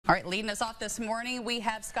All right, leading us off this morning, we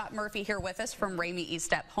have Scott Murphy here with us from Ramey East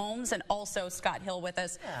Step Homes, and also Scott Hill with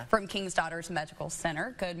us from King's Daughters Medical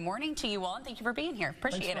Center. Good morning to you all, and thank you for being here.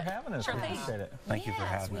 Appreciate it. Thanks for having us. Sure we thing. appreciate it. Thank you for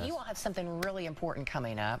having us. You all have something really important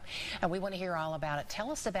coming up, and we want to hear all about it.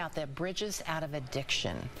 Tell us about the Bridges Out of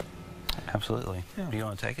Addiction. Absolutely. Yeah. Do you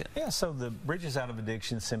want to take it? Yeah, so the Bridges Out of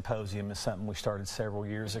Addiction Symposium is something we started several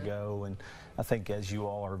years ago, and I think as you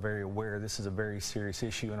all are very aware, this is a very serious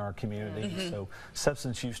issue in our community. So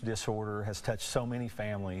substance use disorder has touched so many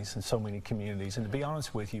families and so many communities, and to be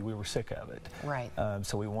honest with you, we were sick of it. Right.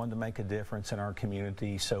 So we wanted to make a difference in our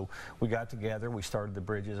community, so we got together, we started the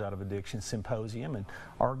Bridges Out of Addiction Symposium, and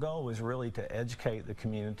our goal was really to educate the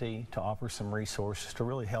community, to offer some resources to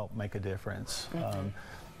really help make a difference.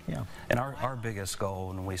 Yeah. And our biggest goal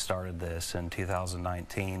when we started this in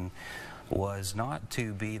 2019 was not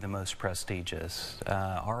to be the most prestigious.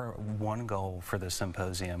 Our one goal for the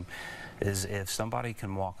symposium is if somebody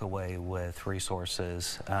can walk away with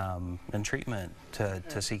resources and treatment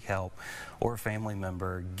to seek help, or a family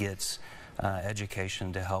member gets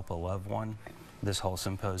education to help a loved one, this whole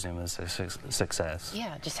symposium is a success.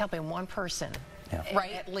 Yeah, just helping one person. Yeah.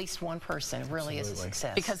 Right. At least one person really is a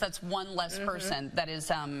success. Because that's one less person that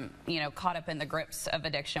is, caught up in the grips of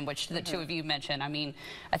addiction, which the two of you mentioned. I mean,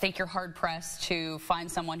 I think you're hard pressed to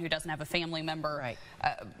find someone who doesn't have a family member, Right.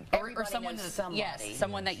 Or someone knows that, somebody. yes,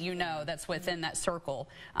 someone that you know that's within that circle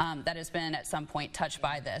that has been at some point touched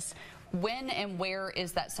by this. When and where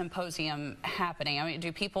is that symposium happening? I mean,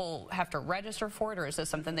 do people have to register for it, or is this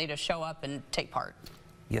something they just show up and take part?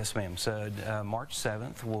 Yes, ma'am. So March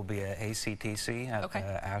 7th will be at ACTC at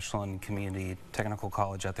the Ashland Community Technical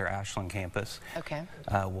College at their Ashland campus. Okay.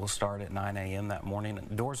 We'll start at 9 a.m. that morning.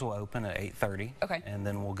 Doors will open at 8:30. Okay. And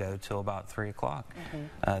then we'll go till about 3 o'clock.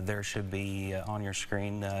 There should be on your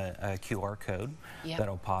screen a QR code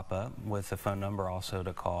that'll pop up with a phone number also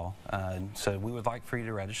to call. So we would like for you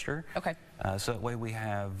to register. Okay. So that way we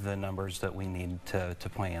have the numbers that we need to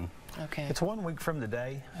plan. Okay. It's 1 week from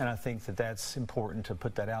today, and I think that that's important to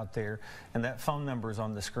put that out there. And that phone number is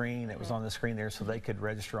on the screen. It was on the screen there, so they could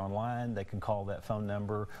register online. They can call that phone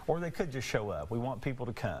number, or they could just show up. We want people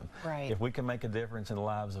to come. Right. If we can make a difference in the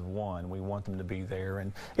lives of one, we want them to be there.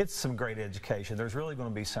 And it's some great education. There's really going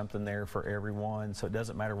to be something there for everyone, so it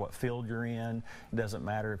doesn't matter what field you're in. It doesn't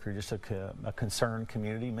matter if you're just a concerned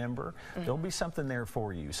community member. There'll be something there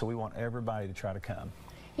for you, so we want everybody to try to come.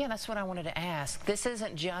 Yeah, that's what I wanted to ask. This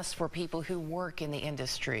isn't just for people who work in the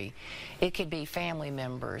industry. It could be family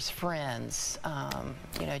members, friends,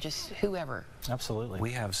 just whoever. Absolutely.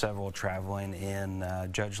 We have several traveling in.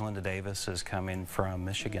 Judge Linda Davis is coming from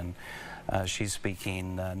Michigan. She's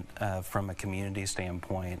speaking from a community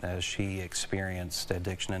standpoint as she experienced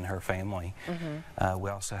addiction in her family. We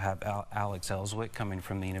also have Alex Ellswick coming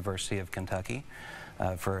from the University of Kentucky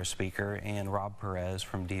for a speaker, and Rob Perez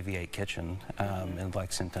from Deviate Kitchen in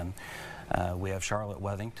Lexington. We have Charlotte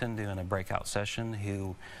Wethington doing a breakout session,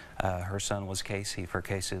 who her son was Casey for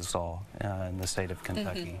Casey's Law in the state of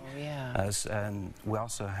Kentucky. Oh, yeah. And we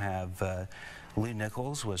also have Lou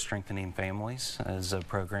Nichols with Strengthening Families as a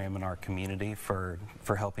program in our community for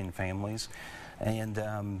helping families.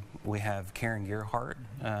 And we have Karen Gearhart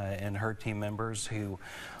and her team members who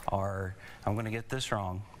are, I'm going to get this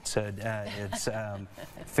wrong, so it's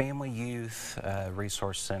Family Youth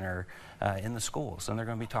Resource Center in the schools. And they're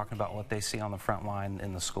going to be talking about what they see on the front line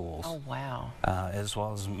in the schools. Oh, wow. As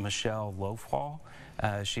well as Michelle Lofwall.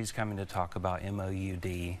 She's coming to talk about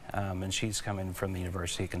MOUD, and she's coming from the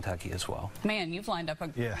University of Kentucky as well. Man, you've lined up a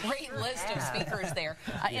great list of speakers there,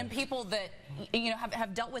 and people that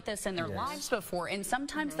have dealt with this in their lives before. And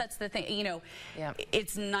sometimes that's the thing.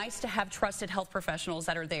 It's nice to have trusted health professionals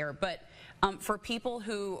that are there, but for people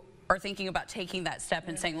who are thinking about taking that step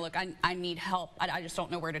and saying, look, I need help, I just don't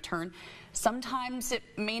know where to turn. Sometimes it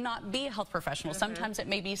may not be a health professional. Sometimes it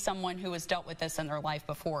may be someone who has dealt with this in their life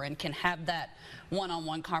before and can have that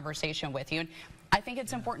one-on-one conversation with you. And I think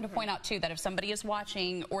it's important to point out, too, that if somebody is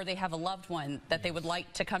watching or they have a loved one that they would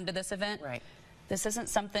like to come to this event, this isn't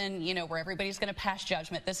something, where everybody's going to pass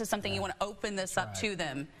judgment. This is something you want to open this up to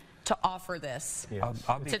them, to offer this,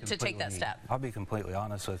 to take that step. I'll be completely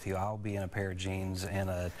honest with you. I'll be in a pair of jeans and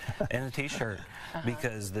a t-shirt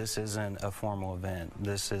because this isn't a formal event.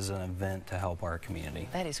 This is an event to help our community.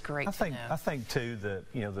 That is great. I think too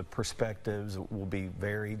that the perspectives will be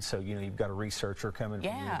varied. So you've got a researcher coming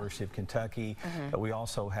from the University of Kentucky. But we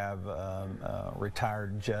also have a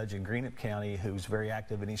retired judge in Greenup County who's very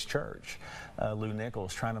active in his church, Lou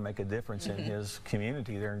Nichols, trying to make a difference in his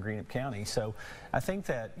community there in Greenup County. So I think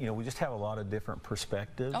that we just have a lot of different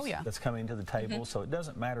perspectives that's coming to the table. So it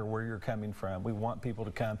doesn't matter where you're coming from. We want people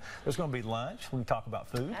to come. There's going to be lunch. We can talk about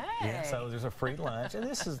food. Hey. So there's a free lunch. And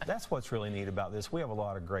that's what's really neat about this. We have a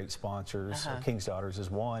lot of great sponsors. King's Daughters is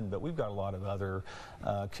one, but we've got a lot of other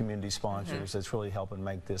community sponsors that's really helping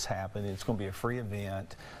make this happen. It's going to be a free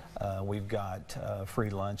event. We've got free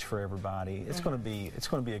lunch for everybody. It's going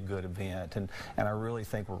to be a good event, and I really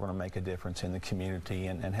think we're going to make a difference in the community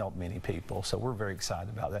and help many people. So we're very excited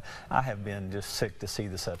about that. I have been just sick to see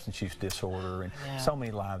the substance use disorder and so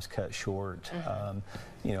many lives cut short,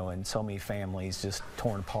 and so many families just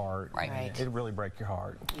torn apart. Right. It really breaks your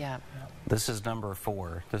heart. Yeah. This is number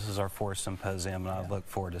 4. This is our 4th symposium, and I look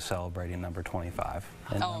forward to celebrating number 25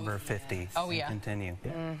 and number 50. Oh, yeah. Continue.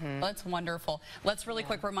 Well, that's wonderful. Let's really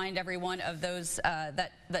quick remind everyone of those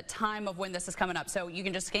that time of when this is coming up. So you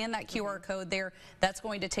can just scan that QR code there. That's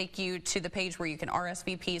going to take you to the page where you can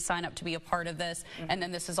RSVP, sign up to be a part of this, and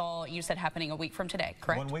then this is all, you said, happening a week from today,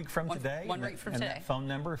 correct? 1 week from today. One week from and today. That phone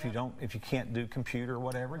number, if you can't do computer or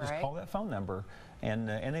whatever, just call that phone number.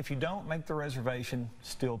 And if you don't make the reservation,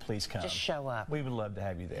 still please come. Just show up. We would love to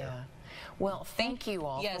have you there. Yeah. Well, thank you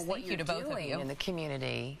all for what you're to both of doing you. in the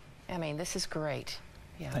community. I mean, this is great.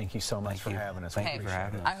 Yeah. Thank you so much for having us. Thank you for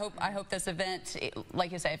having us. I hope this event,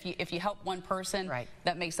 like you say, if you help one person,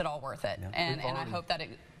 that makes it all worth it. And I hope that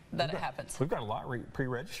it happens. We've got a lot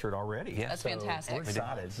pre-registered already. Yeah. That's fantastic. We're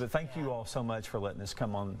excited. So thank you all so much for letting us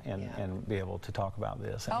come on and be able to talk about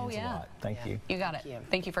this. It means a lot. Thank you. You got it.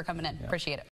 Thank you for coming in. Appreciate it.